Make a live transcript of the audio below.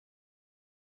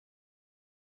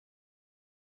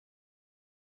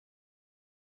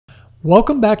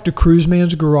Welcome back to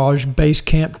Cruiseman's Garage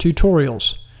BaseCamp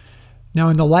tutorials. Now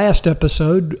in the last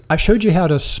episode, I showed you how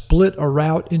to split a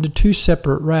route into two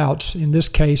separate routes. In this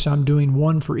case, I'm doing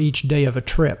one for each day of a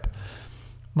trip.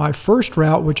 My first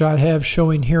route, which I have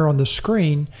showing here on the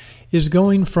screen, is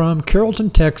going from Carrollton,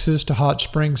 Texas to Hot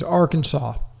Springs,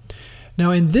 Arkansas.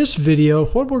 Now in this video,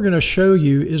 what we're going to show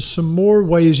you is some more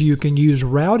ways you can use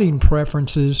routing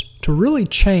preferences to really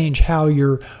change how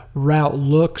your route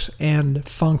looks and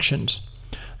functions.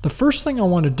 The first thing I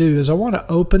want to do is I want to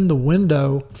open the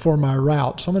window for my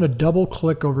route. So I'm going to double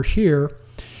click over here,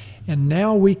 and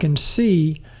now we can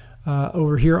see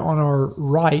over here on our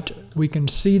right, we can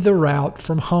see the route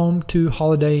from home to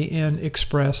Holiday Inn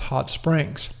Express Hot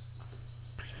Springs.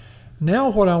 Now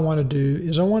what I want to do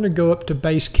is I want to go up to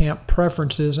BaseCamp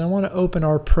Preferences. I want to open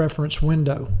our preference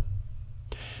window.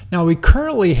 Now we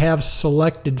currently have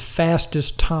selected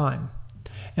fastest time,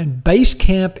 and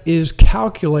BaseCamp is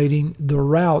calculating the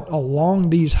route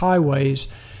along these highways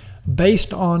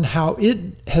based on how it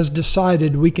has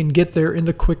decided we can get there in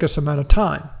the quickest amount of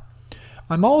time.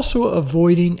 I'm also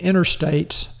avoiding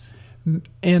interstates,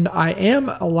 and I am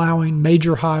allowing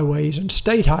major highways and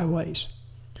state highways.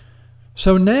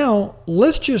 So now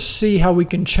let's just see how we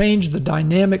can change the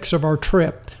dynamics of our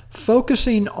trip,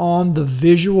 focusing on the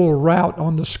visual route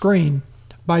on the screen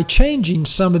by changing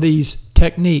some of these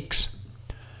techniques.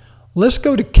 Let's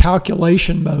go to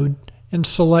calculation mode and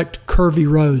select Curvy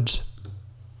roads.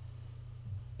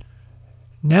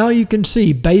 Now you can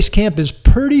see BaseCamp has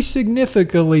pretty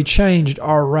significantly changed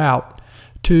our route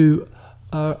to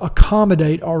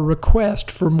accommodate our request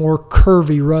for more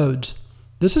curvy roads.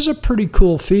 This is a pretty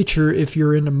cool feature if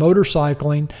you're into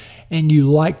motorcycling and you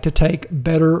like to take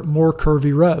better, more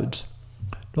curvy roads.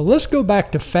 Now let's go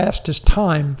back to fastest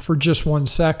time for just 1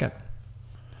 second.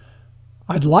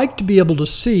 I'd like to be able to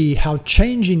see how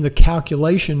changing the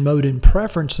calculation mode in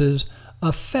preferences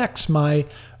affects my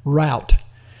route.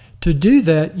 To do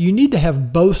that, you need to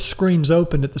have both screens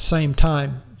open at the same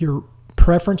time, your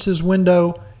preferences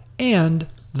window and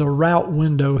the route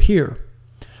window here.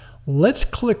 Let's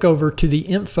click over to the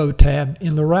Info tab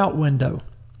in the route window.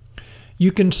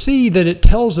 You can see that it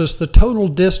tells us the total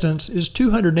distance is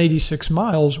 286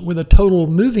 miles with a total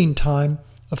moving time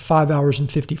of 5 hours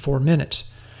and 54 minutes.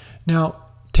 Now,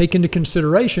 take into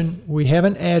consideration, we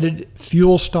haven't added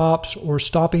fuel stops or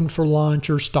stopping for lunch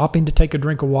or stopping to take a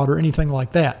drink of water, anything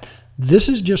like that. This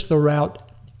is just the route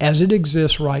as it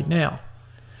exists right now.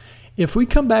 If we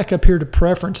come back up here to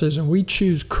preferences and we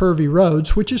choose curvy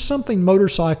roads, which is something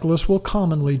motorcyclists will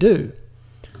commonly do.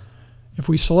 If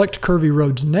we select curvy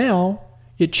roads now,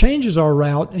 it changes our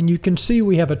route, and you can see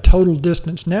we have a total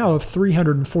distance now of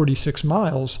 346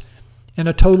 miles and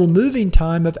a total moving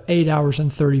time of 8 hours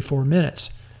and 34 minutes.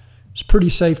 It's pretty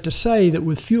safe to say that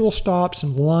with fuel stops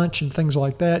and lunch and things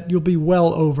like that, you'll be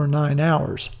well over 9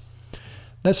 hours.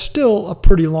 That's still a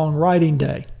pretty long riding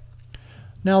day.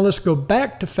 Now let's go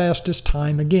back to fastest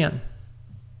time again.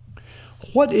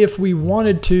 What if we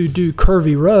wanted to do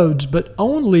curvy roads, but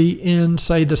only in,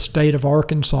 say, the state of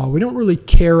Arkansas? We don't really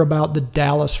care about the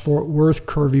Dallas-Fort Worth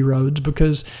curvy roads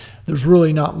because there's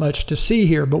really not much to see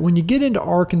here. But when you get into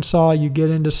Arkansas, you get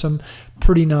into some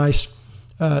pretty nice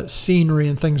scenery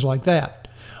and things like that.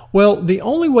 Well, the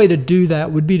only way to do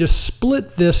that would be to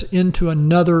split this into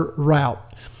another route.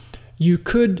 You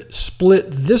could split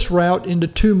this route into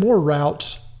two more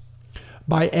routes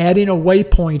by adding a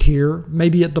waypoint here,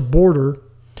 maybe at the border,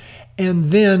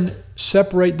 and then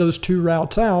separate those two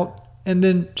routes out and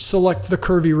then select the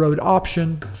curvy road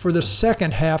option for the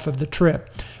second half of the trip.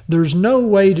 There's no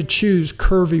way to choose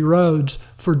curvy roads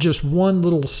for just one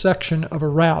little section of a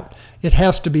route. It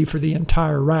has to be for the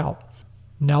entire route.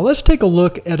 Now let's take a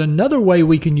look at another way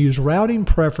we can use routing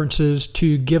preferences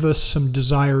to give us some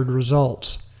desired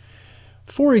results.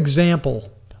 For example,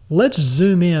 let's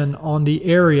zoom in on the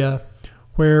area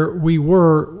where we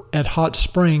were at Hot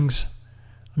Springs.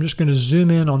 I'm just going to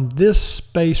zoom in on this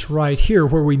space right here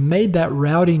where we made that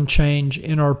routing change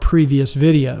in our previous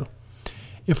video.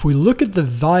 If we look at the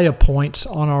via points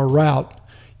on our route,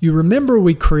 you remember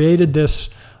we created this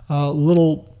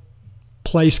little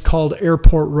place called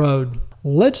Airport Road.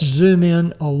 Let's zoom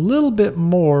in a little bit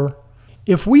more.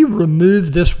 If we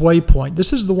remove this waypoint,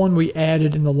 this is the one we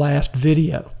added in the last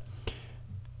video.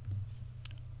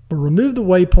 We'll remove the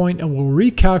waypoint and we'll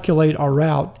recalculate our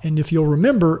route. And if you'll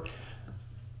remember,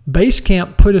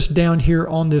 BaseCamp put us down here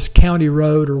on this county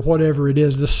road or whatever it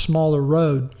is, this smaller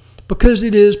road, because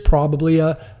it is probably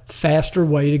a faster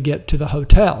way to get to the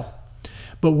hotel.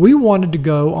 But we wanted to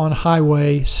go on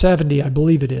Highway 70, I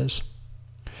believe it is.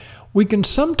 We can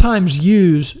sometimes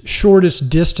use shortest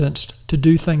distance to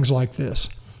do things like this.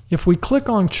 If we click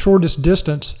on shortest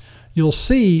distance, you'll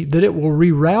see that it will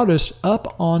reroute us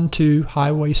up onto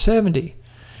Highway 70.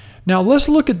 Now let's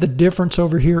look at the difference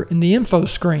over here in the info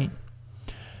screen.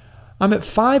 I'm at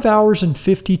 5 hours and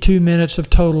 52 minutes of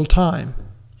total time.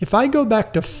 If I go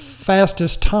back to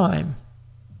fastest time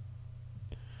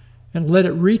and let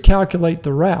it recalculate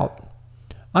the route,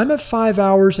 I'm at 5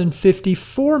 hours and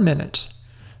 54 minutes.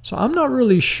 So I'm not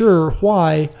really sure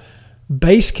why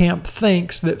BaseCamp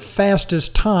thinks that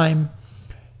fastest time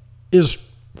is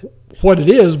what it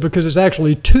is, because it's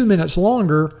actually 2 minutes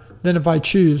longer than if I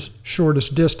choose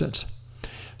shortest distance.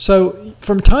 So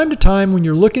from time to time when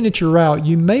you're looking at your route,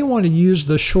 you may want to use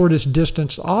the shortest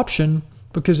distance option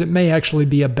because it may actually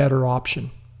be a better option.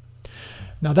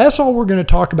 Now that's all we're going to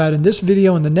talk about in this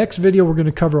video. In the next video, we're going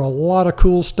to cover a lot of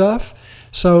cool stuff.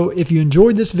 So if you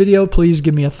enjoyed this video, please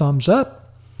give me a thumbs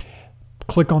up.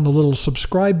 Click on the little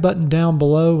subscribe button down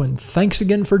below, and thanks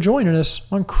again for joining us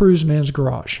on Cruiseman's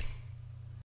Garage.